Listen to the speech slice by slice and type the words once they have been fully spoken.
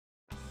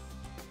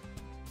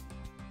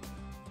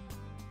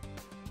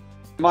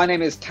My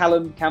name is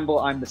Callum Campbell.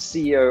 I'm the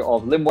CEO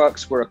of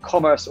Linnworks. We're a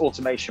commerce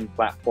automation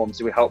platform.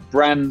 So we help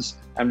brands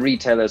and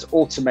retailers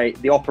automate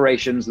the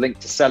operations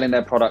linked to selling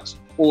their products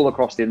all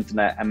across the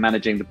internet and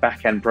managing the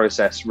back-end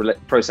processes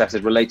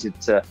related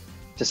to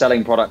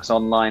selling products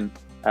online.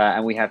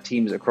 And we have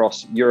teams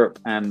across Europe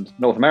and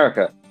North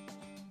America.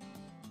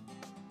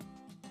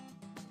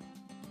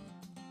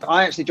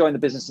 I actually joined the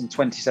business in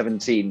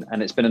 2017,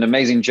 and it's been an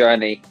amazing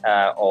journey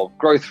of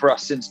growth for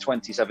us since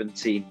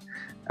 2017.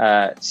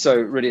 So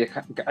really,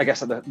 I guess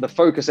the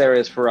focus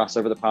areas for us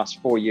over the past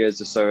 4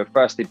 years or so have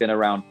firstly been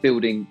around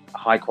building a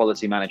high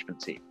quality management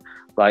team.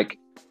 Like,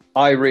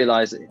 I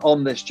realized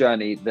on this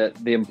journey that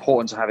the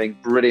importance of having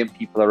brilliant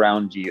people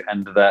around you,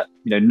 and that,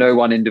 no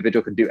one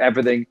individual can do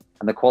everything,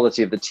 and the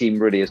quality of the team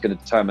really is going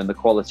to determine the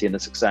quality and the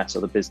success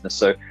of the business.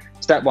 So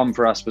step one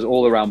for us was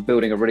all around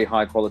building a really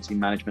high quality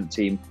management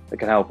team that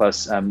can help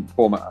us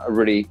form a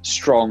really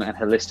strong and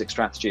holistic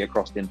strategy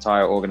across the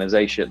entire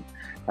organization.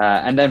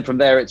 And then from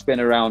there, it's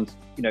been around,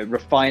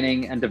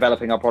 refining and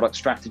developing our product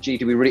strategy.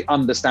 Do we really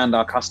understand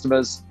our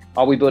customers?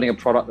 Are we building a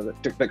product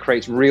that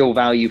creates real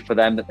value for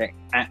them, that they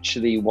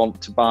actually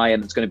want to buy,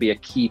 and it's going to be a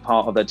key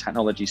part of their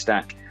technology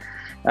stack?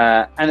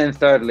 And then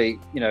thirdly,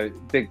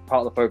 big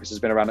part of the focus has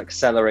been around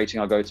accelerating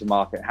our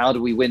go-to-market. How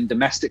do we win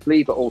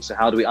domestically, but also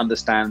how do we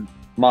understand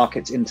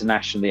markets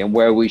internationally and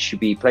where we should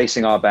be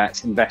placing our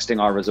bets, investing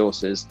our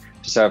resources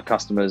to serve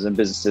customers and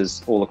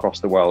businesses all across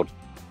the world?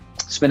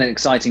 It's been an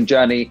exciting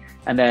journey,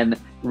 and then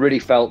really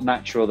felt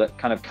natural that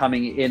kind of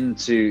coming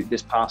into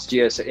this past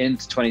year, so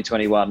into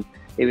 2021,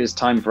 it was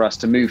time for us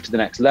to move to the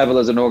next level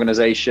as an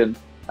organization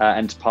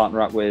and to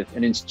partner up with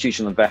an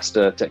institutional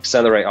investor to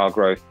accelerate our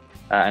growth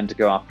and to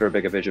go after a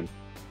bigger vision.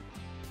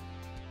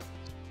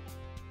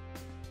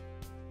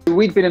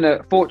 We'd been in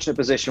a fortunate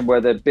position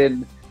where there'd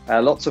been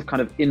lots of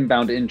kind of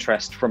inbound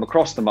interest from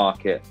across the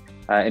market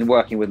in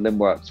working with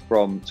Linnworks,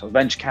 from sort of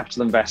venture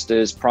capital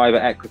investors,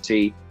 private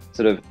equity,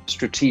 sort of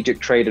strategic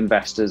trade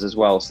investors as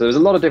well. So there was a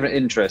lot of different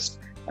interest,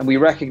 and we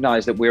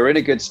recognized that we were in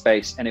a good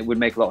space and it would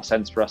make a lot of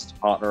sense for us to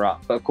partner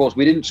up. But of course,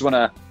 we didn't just want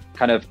to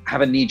kind of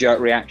have a knee-jerk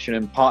reaction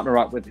and partner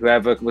up with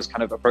whoever was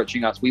kind of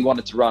approaching us. We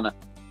wanted to run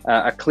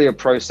a clear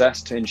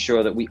process to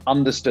ensure that we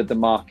understood the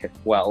market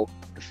well,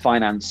 the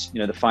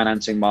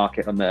financing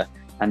market and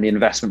the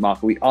investment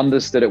market. We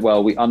understood it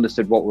well. We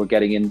understood what we're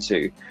getting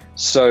into,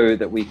 so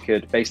that we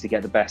could basically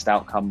get the best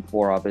outcome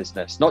for our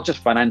business, not just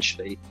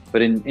financially,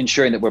 but in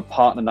ensuring that we're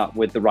partnering up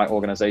with the right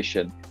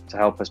organization to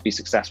help us be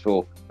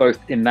successful, both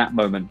in that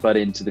moment, but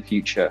into the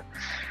future.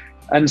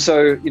 And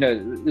so,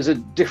 there's a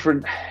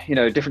different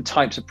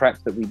types of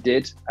prep that we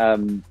did. But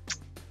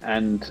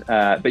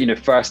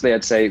firstly,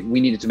 I'd say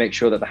we needed to make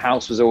sure that the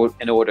house was all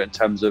in order in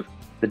terms of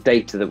the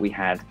data that we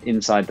had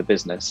inside the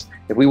business.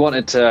 If we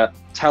wanted to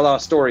tell our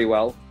story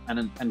well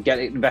and get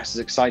investors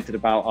excited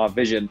about our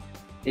vision,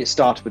 it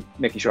started with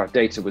making sure our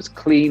data was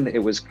clean,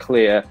 it was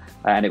clear,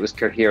 and it was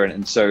coherent.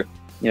 And so,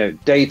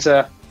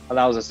 data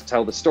allows us to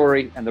tell the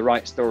story, and the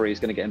right story is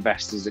going to get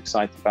investors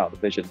excited about the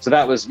vision. So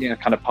that was,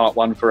 kind of part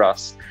one for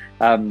us.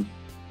 And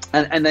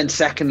then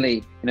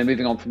secondly,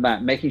 moving on from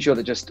that, making sure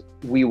that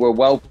we were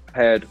well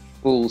prepared,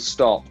 full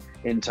stop,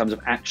 in terms of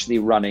actually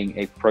running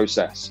a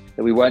process,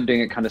 that we weren't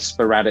doing it kind of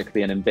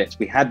sporadically and in bits.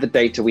 We had the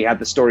data, we had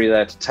the story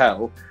there to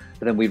tell,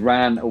 but then we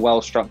ran a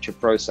well-structured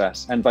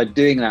process. And by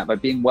doing that, by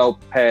being well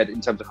prepared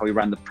in terms of how we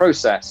ran the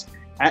process,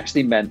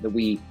 actually meant that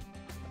we,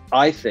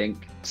 I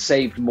think,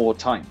 saved more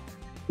time.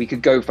 We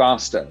could go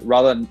faster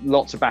rather than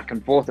lots of back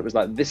and forth. It was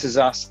like, this is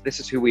us, this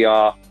is who we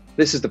are,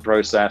 this is the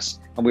process,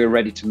 and we were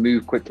ready to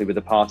move quickly with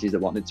the parties that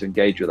wanted to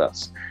engage with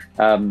us.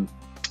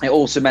 It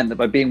also meant that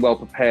by being well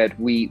prepared,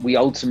 we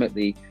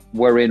ultimately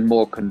were in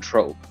more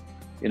control.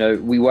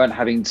 We weren't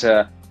having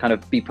to kind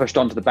of be pushed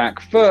onto the back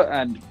foot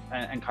and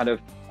kind of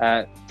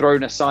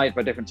thrown aside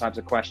by different types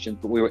of questions,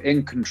 but we were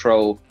in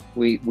control.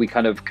 We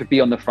kind of could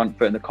be on the front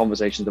foot in the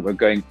conversations that we're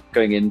going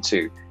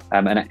into,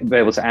 and be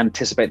able to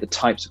anticipate the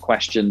types of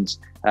questions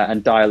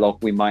and dialogue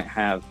we might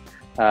have.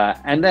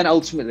 And then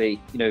ultimately,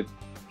 if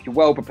you're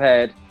well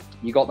prepared,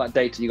 you got that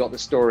data, you got the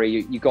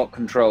story, you got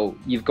control,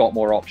 you've got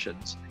more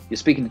options. You're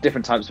speaking to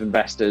different types of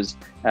investors,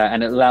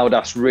 and it allowed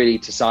us really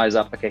to size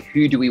up, okay,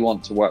 who do we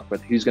want to work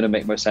with? Who's going to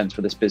make most sense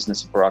for this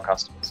business and for our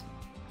customers?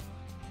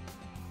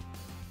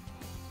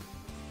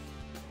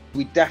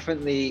 We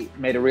definitely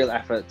made a real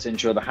effort to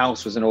ensure the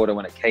house was in order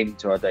when it came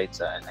to our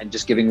data, and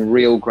just giving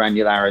real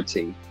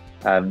granularity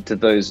to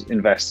those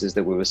investors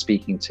that we were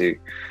speaking to.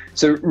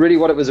 So really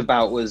what it was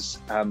about was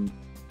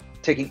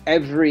taking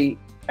every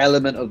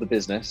element of the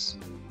business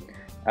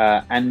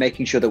and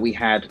making sure that we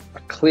had a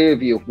clear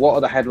view of what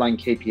are the headline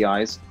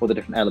KPIs for the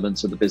different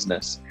elements of the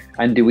business,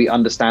 and do we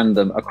understand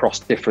them across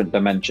different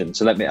dimensions.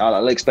 So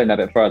I'll explain that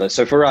a bit further.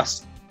 So for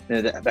us,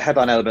 the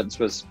headline elements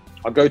was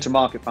our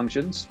go-to-market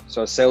functions,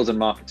 so our sales and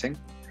marketing,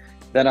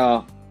 then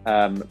our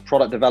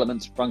product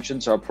development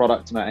functions, so our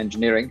product and our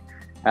engineering,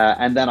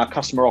 and then our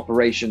customer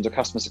operations or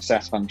customer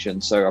success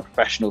functions, so our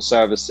professional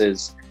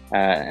services,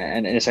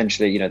 and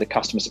essentially, the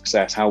customer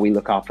success, how we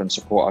look after and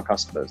support our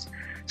customers.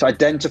 So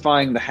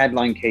identifying the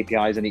headline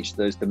KPIs in each of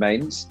those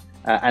domains,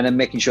 and then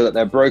making sure that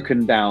they're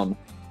broken down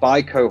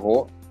by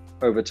cohort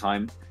over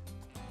time,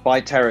 by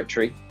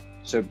territory.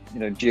 So,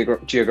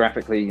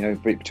 geographically,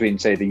 between,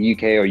 say, the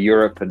UK or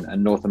Europe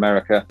and North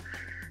America,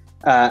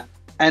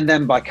 and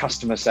then by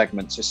customer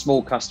segments, so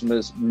small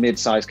customers,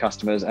 mid-sized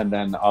customers, and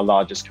then our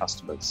largest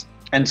customers.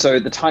 And so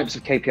the types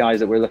of KPIs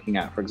that we're looking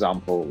at, for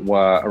example,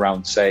 were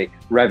around, say,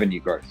 revenue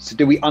growth. So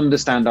do we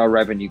understand our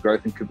revenue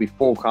growth, and could we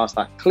forecast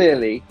that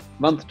clearly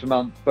month to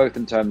month, both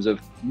in terms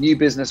of new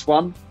business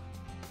won,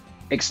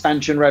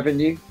 expansion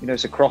revenue,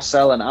 so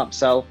cross-sell and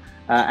upsell,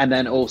 and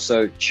then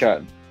also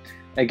churn.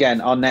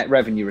 Again, our net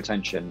revenue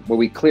retention, were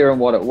we clear on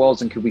what it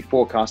was, and could we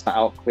forecast that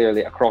out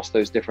clearly across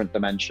those different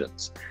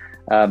dimensions?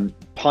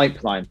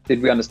 Pipeline,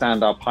 did we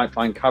understand our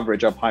pipeline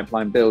coverage, our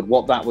pipeline build,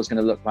 what that was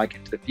going to look like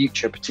into the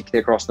future,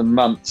 particularly across the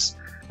months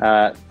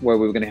where we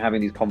were going to be having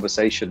these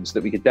conversations, so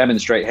that we could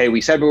demonstrate, hey, we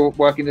said we were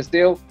working this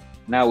deal,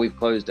 now we've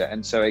closed it.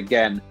 And so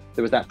again,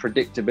 there was that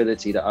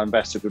predictability that our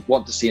investors would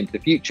want to see into the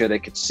future, they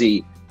could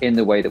see in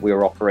the way that we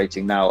were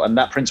operating now. And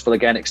that principle,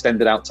 again,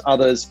 extended out to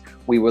others.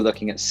 We were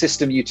looking at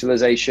system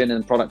utilization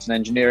and product and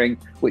engineering,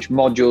 which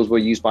modules were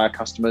used by our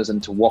customers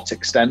and to what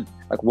extent,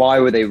 like why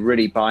were they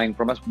really buying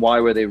from us? Why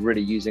were they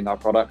really using our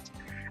product?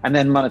 And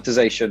then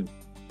monetization,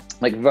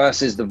 like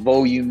versus the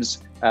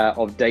volumes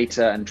of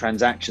data and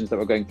transactions that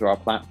were going through our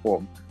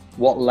platform.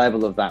 What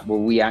level of that were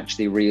we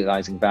actually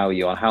realizing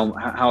value on?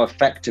 How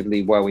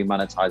effectively were we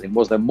monetizing?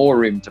 Was there more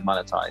room to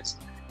monetize?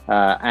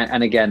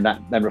 And again, that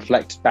then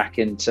reflects back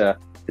into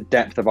the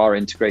depth of our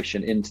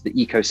integration into the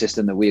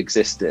ecosystem that we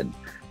exist in.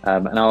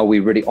 And are we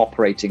really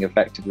operating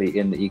effectively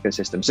in the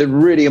ecosystem? So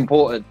really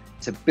important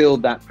to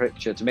build that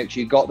picture, to make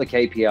sure you got the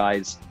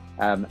KPIs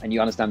and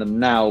you understand them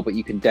now, but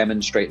you can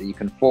demonstrate that you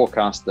can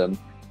forecast them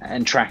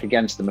and track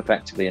against them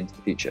effectively into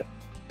the future.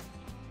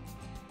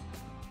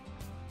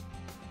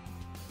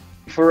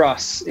 For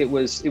us, it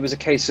was a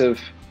case of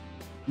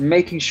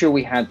making sure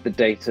we had the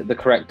data, the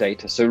correct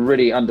data. So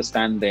really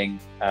understanding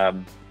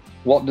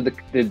what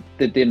did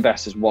the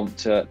investors want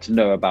to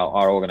know about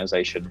our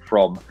organization,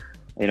 from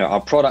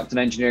our product and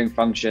engineering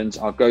functions,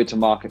 our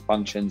go-to-market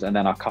functions, and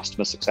then our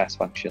customer success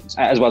functions,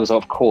 as well as,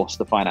 of course,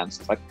 the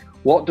finances. Like,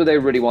 what do they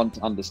really want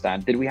to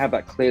understand? Did we have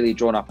that clearly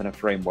drawn up in a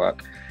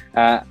framework?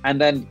 And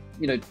then,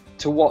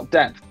 to what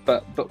depth,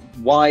 but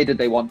why did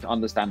they want to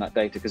understand that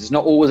data? Because it's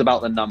not always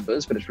about the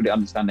numbers, but it's really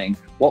understanding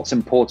what's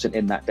important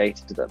in that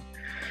data to them.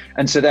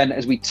 And so then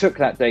as we took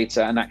that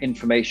data and that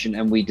information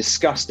and we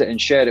discussed it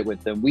and shared it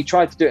with them, we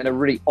tried to do it in a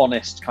really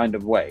honest kind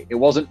of way. It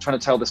wasn't trying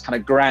to tell this kind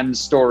of grand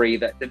story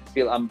that didn't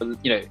feel,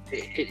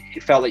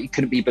 it felt like you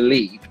couldn't be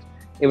believed.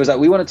 It was like,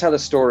 we want to tell a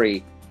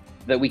story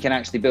that we can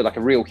actually build like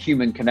a real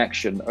human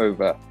connection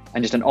over,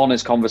 and just an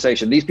honest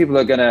conversation. These people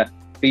are going to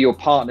be your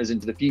partners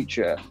into the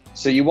future.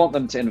 So you want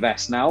them to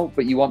invest now,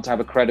 but you want to have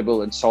a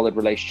credible and solid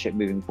relationship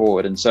moving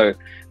forward. And so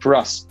for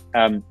us,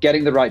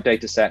 getting the right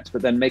data sets,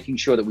 but then making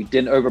sure that we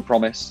didn't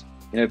overpromise,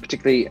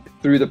 particularly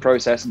through the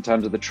process in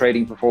terms of the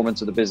trading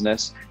performance of the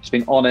business, just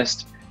being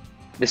honest.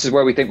 This is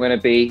where we think we're going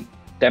to be,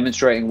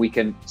 demonstrating we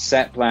can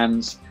set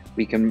plans,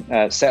 we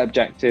can set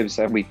objectives,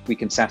 and we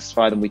can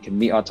satisfy them, we can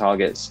meet our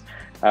targets.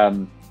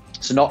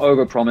 So not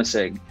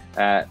overpromising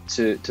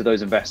to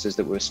those investors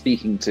that we're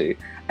speaking to.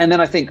 And then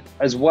I think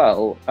as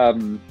well,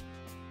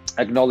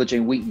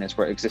 acknowledging weakness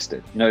where it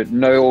existed.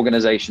 No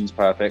organization's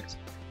perfect.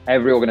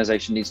 Every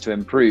organization needs to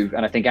improve.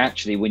 And I think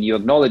actually when you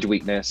acknowledge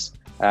weakness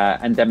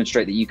and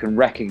demonstrate that you can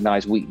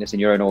recognize weakness in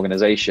your own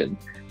organization,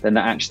 then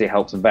that actually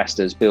helps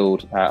investors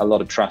build a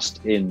lot of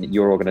trust in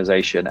your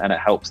organization, and it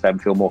helps them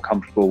feel more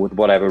comfortable with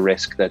whatever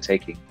risk they're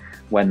taking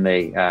when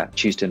they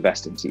choose to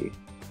invest into you.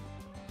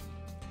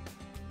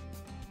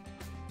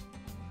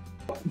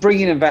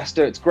 Bringing an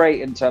investor, it's great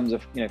in terms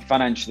of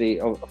financially.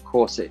 Of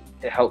course, it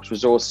helps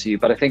resource you.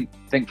 But I think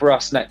for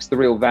us next, the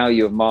real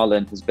value of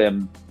Marlin has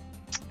been,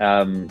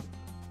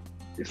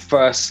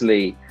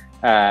 firstly,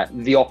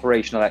 the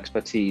operational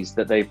expertise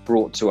that they've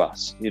brought to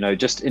us.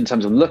 Just in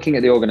terms of looking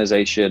at the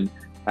organization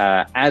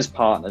as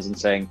partners and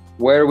saying,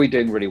 where are we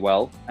doing really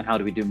well, and how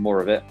do we do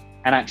more of it?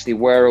 And actually,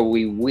 where are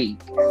we weak,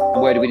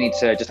 and where do we need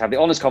to just have the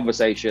honest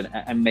conversation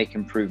and make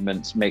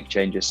improvements, make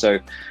changes? So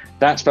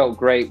that's felt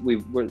great.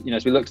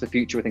 As we look to the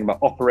future, we're thinking about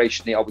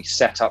operationally, are we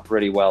set up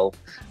really well?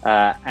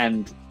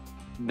 And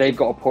they've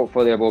got a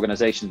portfolio of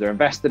organizations they're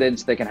invested in,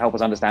 so they can help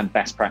us understand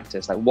best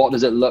practice. Like, what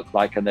does it look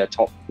like in their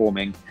top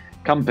performing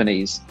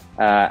companies,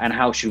 and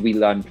how should we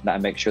learn from that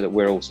and make sure that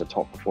we're also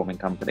top performing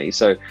companies?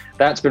 So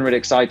that's been really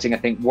exciting. I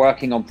think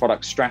working on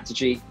product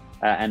strategy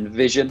and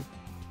vision.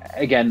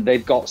 Again,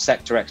 they've got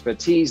sector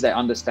expertise. They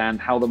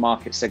understand how the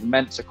market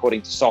segments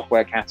according to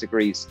software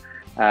categories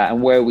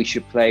and where we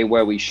should play,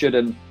 where we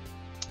shouldn't.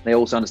 They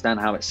also understand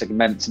how it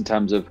segments in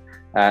terms of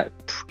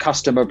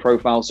customer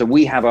profile. So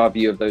we have our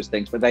view of those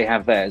things, but they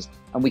have theirs.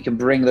 And we can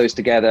bring those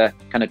together,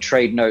 kind of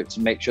trade notes,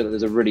 and make sure that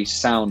there's a really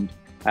sound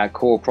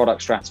core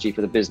product strategy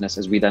for the business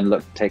as we then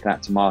look to take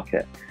that to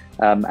market.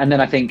 And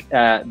then I think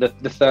the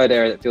third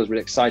area that feels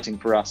really exciting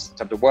for us in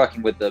terms of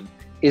working with them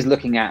is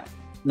looking at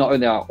not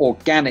only our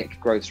organic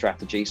growth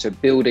strategy, so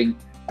building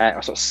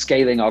sort of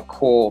scaling our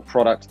core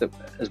product that,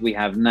 as we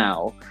have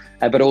now,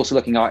 but also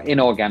looking at our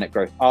inorganic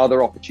growth. Are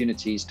there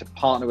opportunities to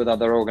partner with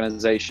other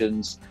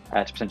organizations,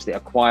 to potentially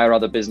acquire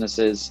other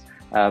businesses?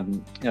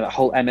 The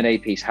whole M&A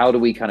piece, how do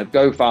we kind of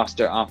go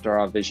faster after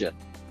our vision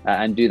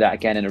and do that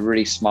again in a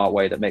really smart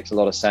way that makes a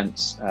lot of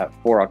sense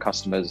for our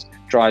customers,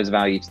 drives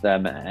value to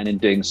them, and in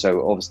doing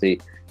so,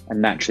 obviously,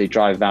 and naturally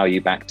drive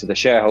value back to the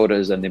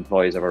shareholders and the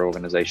employees of our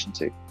organization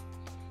too.